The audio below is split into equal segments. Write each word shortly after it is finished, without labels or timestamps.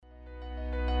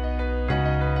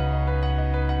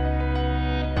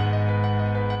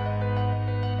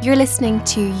You're listening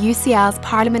to UCL's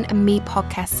Parliament and Me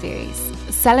podcast series,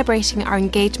 celebrating our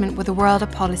engagement with the world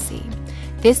of policy.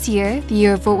 This year, the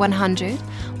year of Vote 100,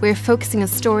 we're focusing on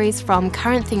stories from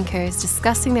current thinkers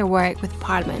discussing their work with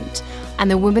Parliament and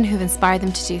the women who've inspired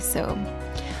them to do so.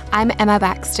 I'm Emma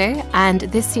Baxter, and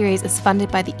this series is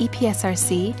funded by the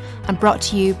EPSRC and brought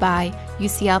to you by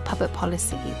UCL Public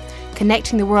Policy,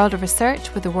 connecting the world of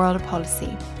research with the world of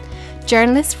policy.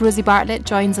 Journalist Rosie Bartlett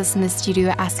joins us in the studio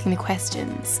asking the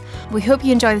questions. We hope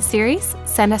you enjoy the series.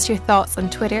 Send us your thoughts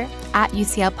on Twitter at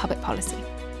UCL Public Policy.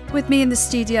 With me in the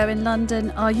studio in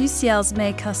London are UCL's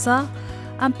May Kassar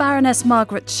and Baroness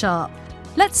Margaret Sharp.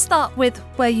 Let's start with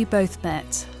where you both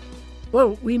met.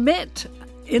 Well, we met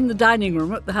in the dining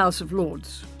room at the House of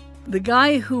Lords. The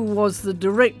guy who was the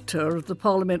director of the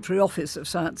Parliamentary Office of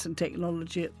Science and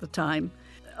Technology at the time,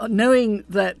 knowing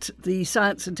that the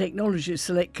Science and Technology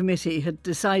Select Committee had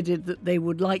decided that they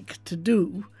would like to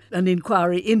do an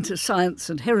inquiry into science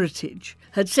and heritage,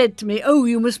 had said to me, "Oh,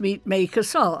 you must meet May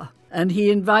Kassar." And he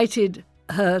invited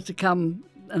her to come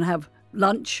and have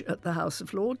lunch at the House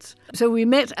of Lords. So we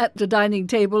met at the dining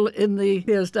table in the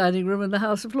Peers' dining room in the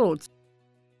House of Lords.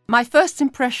 My first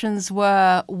impressions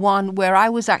were one where I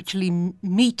was actually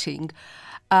meeting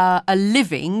a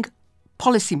living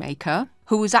policymaker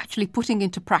who was actually putting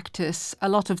into practice a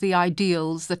lot of the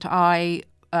ideals that I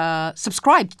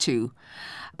subscribed to.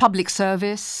 Public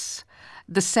service,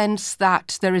 the sense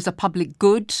that there is a public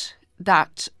good,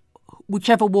 that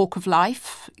whichever walk of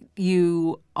life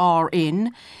you are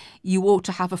in, you ought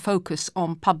to have a focus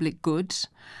on public good,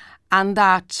 and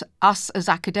that us as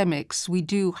academics, we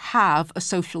do have a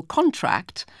social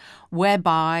contract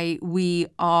whereby we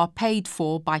are paid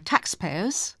for by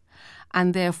taxpayers,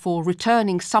 and therefore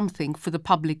returning something for the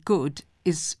public good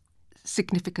is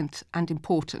significant and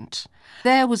important.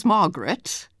 There was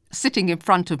Margaret sitting in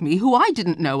front of me, who I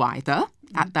didn't know either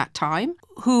at that time,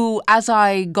 who, as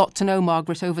I got to know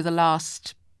Margaret over the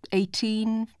last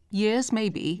 18 years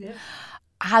maybe,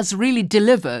 has really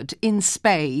delivered in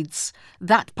spades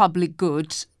that public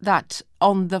good that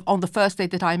on the first day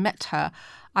that I met her,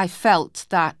 I felt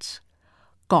that,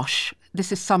 gosh,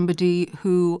 this is somebody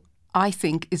who I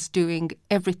think is doing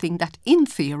everything that, in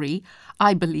theory,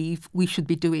 I believe we should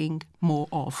be doing more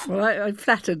of. Well, I'm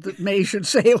flattered that May should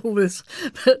say all this.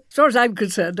 But as far as I'm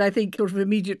concerned, I think sort of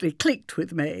immediately clicked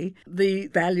with May. The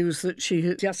values that she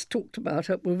had just talked about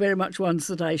were very much ones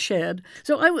that I shared.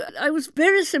 So I was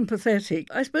very sympathetic,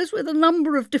 I suppose, with a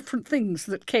number of different things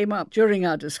that came up during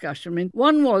our discussion. I mean,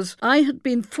 one was I had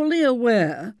been fully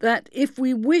aware that if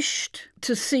we wished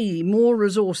to see more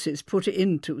resources put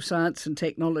into science and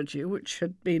technology, which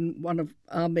had been one of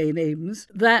our main aims,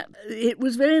 that it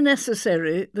was very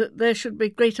necessary that there should be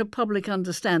greater public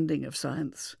understanding of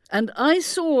science. And I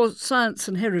saw science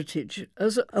and heritage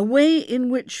as a way in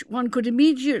which one could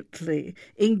immediately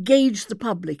engage the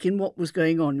public in what was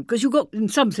going on, because you got, in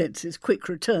some senses, quick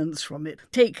returns from it.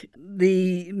 Take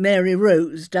the Mary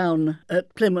Rose down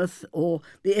at Plymouth or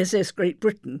the SS Great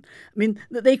Britain. I mean,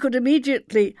 that they could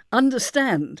immediately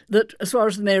understand that, as far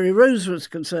as the Mary Rose was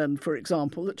concerned, for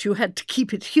example, that you had to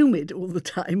keep it humid all the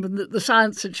time, and that the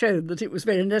science had shown that it was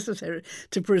very necessary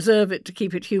to preserve it, to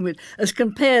keep it humid, as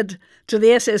compared to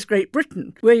the SS Great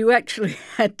Britain, where you actually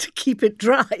had to keep it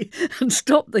dry and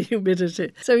stop the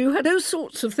humidity. So you had those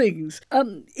sorts of things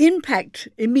impact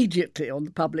immediately on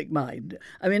the public mind.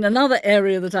 I mean, another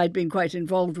area that I'd been quite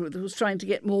involved with was trying to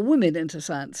get more women into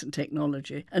science and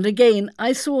technology. And again,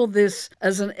 I saw this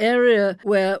as an area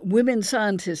where women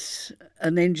scientists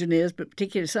and engineers, but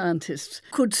particularly scientists,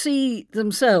 could see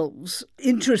themselves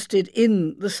interested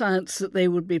in the science that they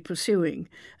would be pursuing.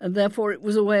 And therefore it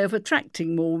was a way of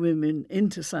attracting more women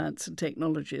into science and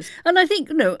technologies. And I think,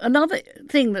 another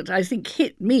thing that I think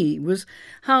hit me was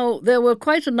how there were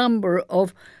quite a number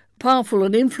of powerful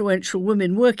and influential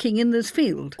women working in this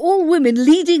field, all women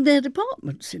leading their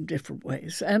departments in different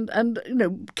ways, and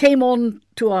came on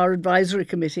to our advisory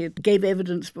committee, gave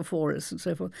evidence before us and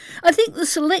so forth. I think the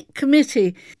select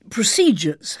committee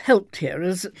procedures helped here,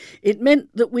 as it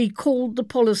meant that we called the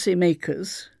policy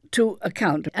makers to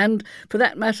account, and for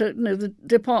that matter, the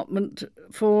Department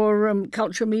for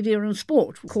Culture, Media and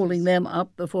Sport, calling them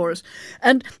up before us.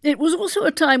 And it was also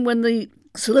a time when the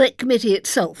Select Committee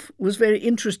itself was very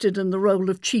interested in the role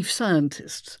of chief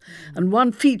scientists. And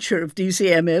one feature of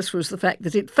DCMS was the fact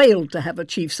that it failed to have a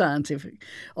chief scientific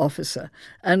officer.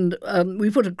 And we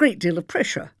put a great deal of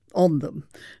pressure on them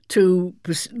to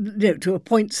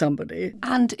appoint somebody.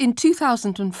 And in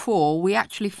 2004, we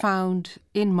actually found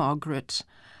in Margaret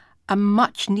a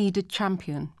much-needed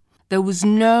champion. there was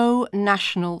no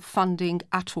national funding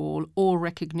at all or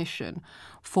recognition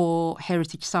for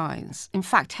heritage science. In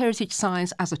fact, heritage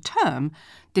science as a term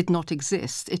did not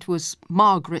exist. It was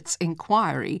Margaret's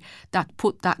inquiry that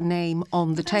put that name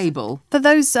on the table. For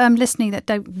those listening that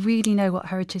don't really know what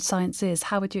heritage science is,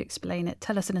 how would you explain it?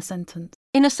 Tell us in a sentence.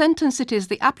 In a sentence, it is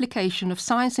the application of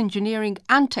science, engineering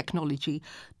and technology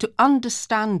to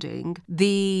understanding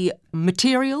the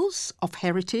materials of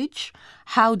heritage,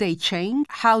 how they change,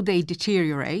 how they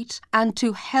deteriorate, and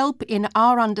to help in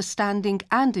our understanding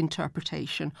and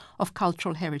interpretation of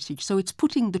cultural heritage. So it's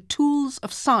putting the tools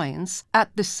of science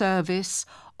at the service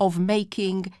of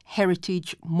making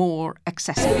heritage more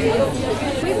accessible.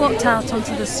 We walked out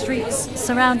onto the streets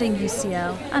surrounding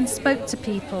UCL and spoke to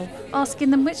people,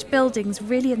 asking them which buildings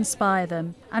really inspire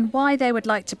them and why they would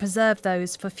like to preserve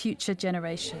those for future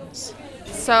generations.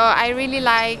 So I really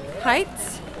like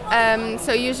heights.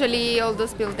 So usually all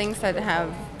those buildings that have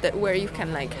where you can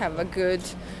have a good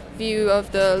view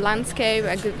of the landscape,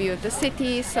 a good view of the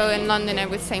city. So in London, I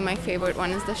would say my favorite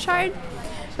one is the Shard.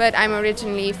 But I'm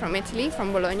originally from Italy,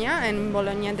 from Bologna, and in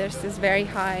Bologna there's this very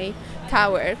high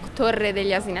tower, Torre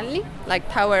degli Asinelli, like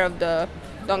Tower of the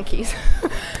Donkeys.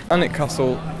 Alnwick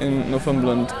Castle in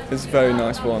Northumberland is a very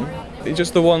nice one. It's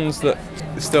just the ones that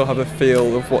still have a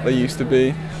feel of what they used to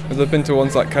be. Because I've been to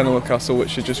ones like Kenilworth Castle,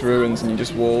 which are just ruins and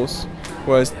just walls,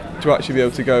 whereas to actually be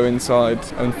able to go inside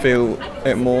and feel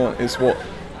it more is what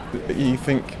you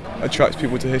think attracts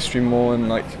people to history more,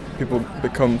 and people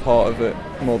become part of it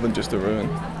more than just a ruin.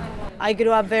 I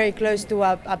grew up very close to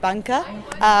a bunker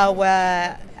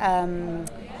where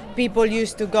people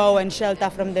used to go and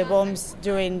shelter from the bombs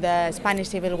during the Spanish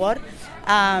Civil War,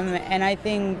 and I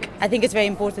think it's very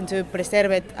important to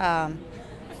preserve it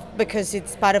because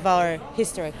it's part of our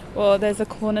history. Well, there's a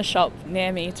corner shop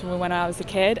near me to when I was a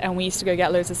kid, and we used to go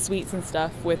get loads of sweets and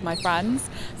stuff with my friends.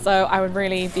 So I would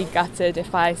really be gutted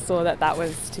if I saw that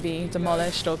was to be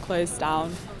demolished or closed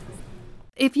down.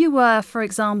 If you were, for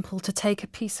example, to take a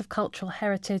piece of cultural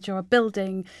heritage or a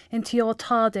building into your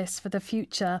TARDIS for the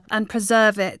future and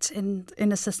preserve it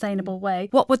in a sustainable way,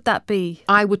 what would that be?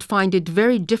 I would find it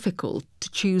very difficult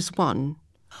to choose one.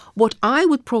 What I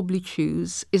would probably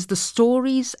choose is the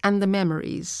stories and the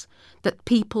memories that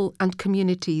people and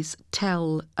communities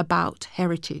tell about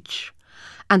heritage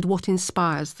and what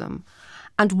inspires them.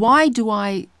 And why do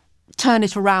I turn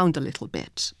it around a little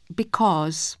bit?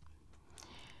 Because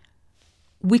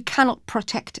we cannot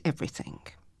protect everything.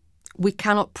 We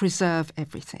cannot preserve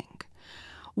everything.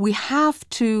 We have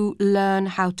to learn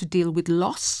how to deal with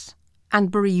loss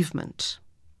and bereavement.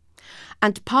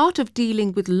 And part of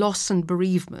dealing with loss and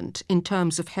bereavement in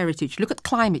terms of heritage, look at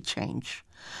climate change.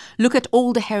 Look at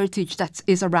all the heritage that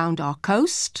is around our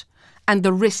coast and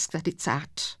the risk that it's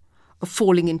at of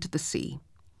falling into the sea.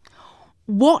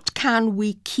 What can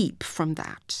we keep from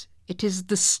that? It is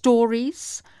the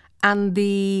stories and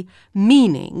the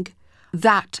meaning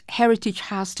that heritage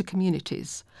has to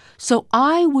communities. So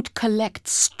I would collect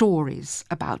stories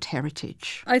about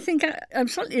heritage. I think I'm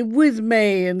slightly with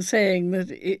May in saying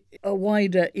that it's a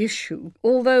wider issue,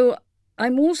 although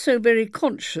I'm also very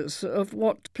conscious of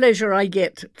what pleasure I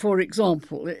get. For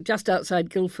example, just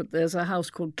outside Guildford there's a house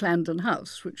called Clarendon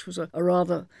House, which was a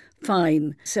rather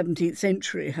fine 17th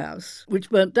century house, which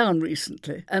burnt down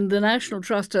recently. And the National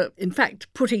Trust are, in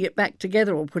fact, putting it back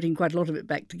together, or putting quite a lot of it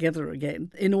back together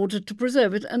again, in order to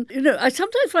preserve it. And, I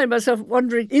sometimes find myself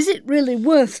wondering, is it really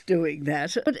worth doing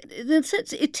that? But in a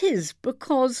sense, it is,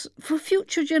 because for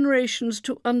future generations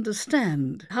to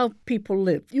understand how people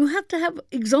live, you have to have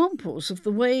examples of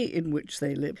the way in which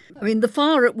they live. I mean, the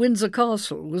fire at Windsor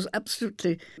Castle was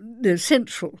absolutely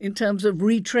central in terms of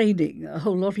retraining a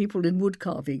whole lot of people in wood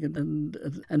carving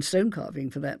and stone carving,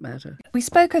 for that matter. We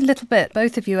spoke a little bit,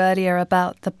 both of you, earlier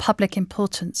about the public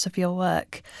importance of your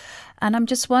work. And I'm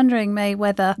just wondering, May,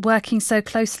 whether working so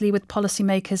closely with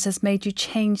policymakers has made you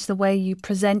change the way you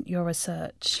present your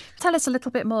research. Tell us a little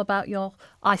bit more about your,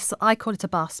 I call it a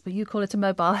bus, but you call it a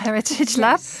mobile heritage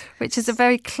lab, which is a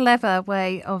very clever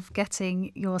way of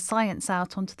getting your science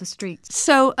out onto the streets.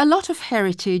 So a lot of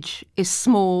heritage is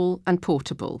small and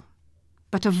portable,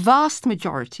 but a vast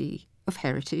majority of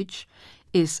heritage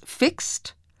is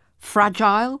fixed,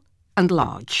 fragile and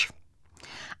large.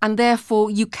 And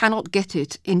therefore you cannot get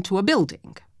it into a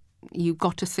building. You've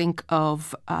got to think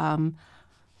of,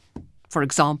 for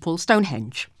example,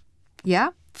 Stonehenge.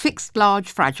 Yeah? Fixed,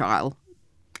 large, fragile,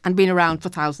 and been around for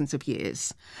thousands of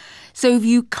years. So if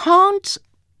you can't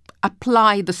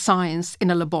apply the science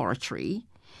in a laboratory,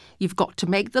 you've got to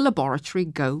make the laboratory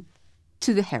go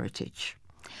to the heritage.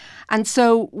 And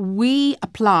so we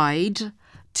applied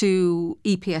to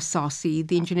EPSRC,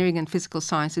 the Engineering and Physical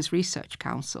Sciences Research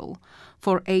Council,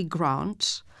 for a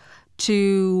grant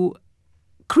to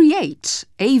create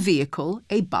a vehicle,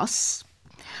 a bus,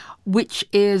 which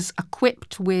is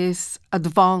equipped with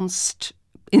advanced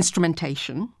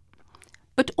instrumentation,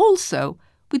 but also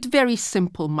with very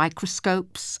simple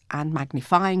microscopes and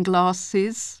magnifying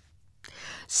glasses,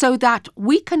 so that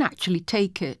we can actually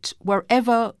take it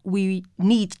wherever we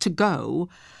need to go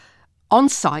on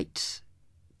site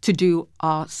to do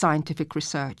our scientific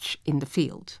research in the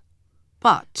field.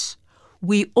 But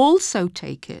we also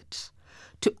take it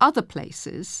to other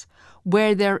places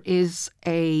where there is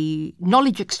a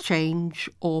knowledge exchange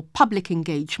or public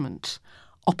engagement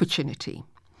opportunity.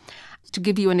 To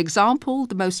give you an example,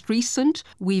 the most recent,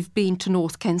 we've been to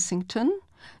North Kensington,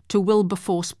 to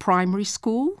Wilberforce Primary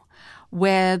School,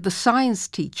 where the science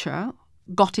teacher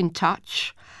got in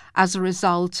touch as a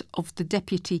result of the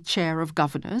Deputy Chair of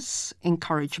Governors'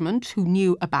 encouragement, who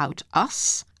knew about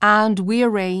us. And we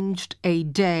arranged a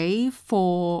day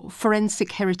for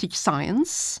forensic heritage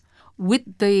science with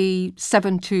the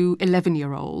 7 to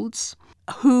 11-year-olds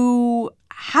who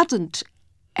hadn't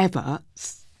ever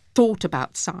thought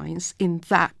about science in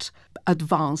that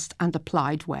advanced and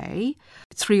applied way.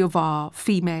 3 of our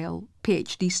female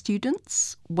PhD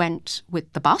students went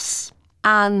with the bus,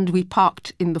 and we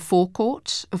parked in the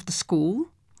forecourt of the school.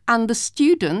 And the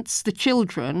students, the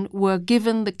children, were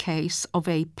given the case of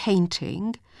a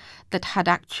painting that had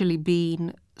actually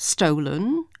been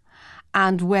stolen,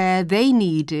 and where they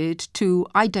needed to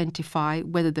identify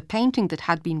whether the painting that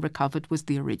had been recovered was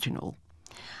the original.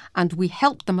 And we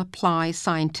helped them apply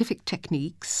scientific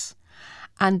techniques,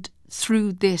 and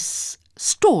through this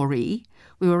story,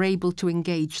 we were able to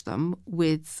engage them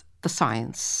with the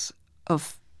science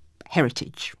of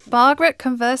heritage. Margaret,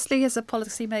 conversely, as a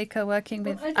policymaker working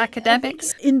with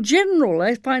academics? In general,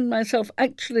 I find myself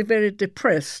actually very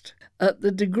depressed at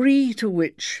the degree to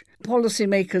which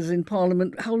policymakers in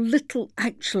Parliament, how little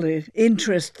actually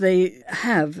interest they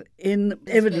have in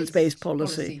evidence-based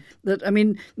policy. That, I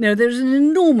mean, there's an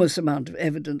enormous amount of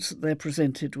evidence that they're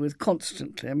presented with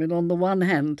constantly. I mean, on the one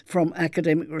hand, from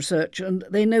academic research, and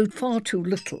they know far too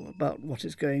little about what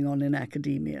is going on in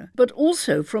academia, but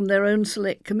also from their own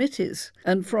select committees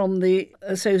and from the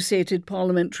associated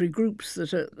parliamentary groups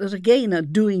that again are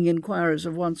doing inquiries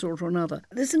of one sort or another.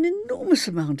 There's an enormous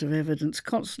amount of evidence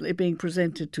constantly being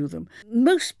presented to them.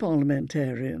 Most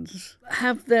parliamentarians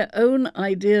have their own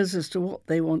ideas as to what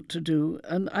they want to do,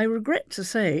 and I regret to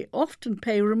say often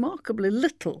pay remarkably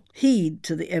little heed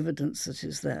to the evidence that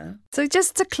is there. So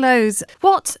just to close,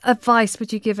 what advice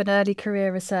would you give an early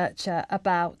career researcher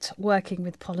about working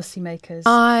with policymakers?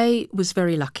 I was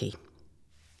very lucky.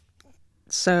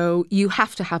 So you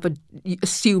have to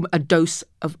assume a dose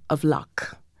of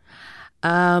luck.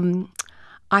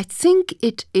 I think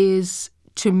it is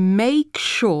to make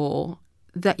sure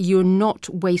that you're not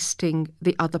wasting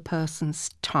the other person's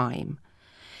time,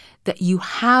 that you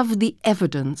have the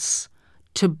evidence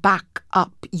to back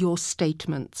up your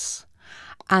statements,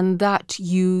 and that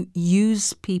you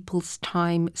use people's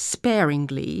time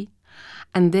sparingly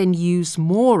and then use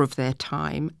more of their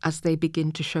time as they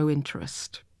begin to show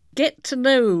interest. Get to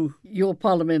know your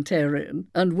parliamentarian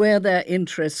and where their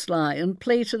interests lie and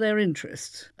play to their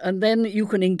interests, and then you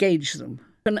can engage them.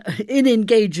 And in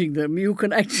engaging them, you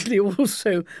can actually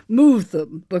also move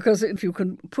them, because if you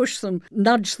can push them,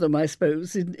 nudge them, I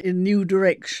suppose, in new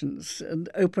directions and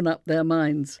open up their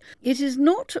minds. It is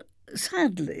not,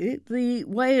 sadly, the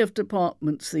way of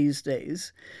departments these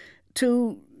days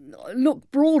to look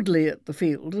broadly at the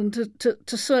field and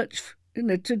to search,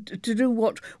 to do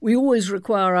what we always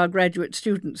require our graduate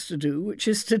students to do, which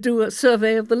is to do a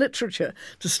survey of the literature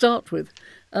to start with.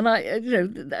 And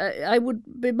I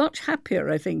would be much happier,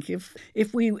 I think,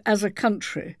 if we as a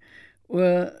country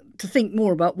were to think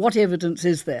more about what evidence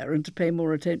is there and to pay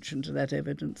more attention to that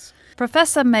evidence.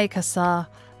 Professor May Kassar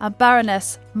and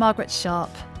Baroness Margaret Sharp,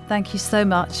 thank you so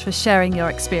much for sharing your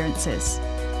experiences.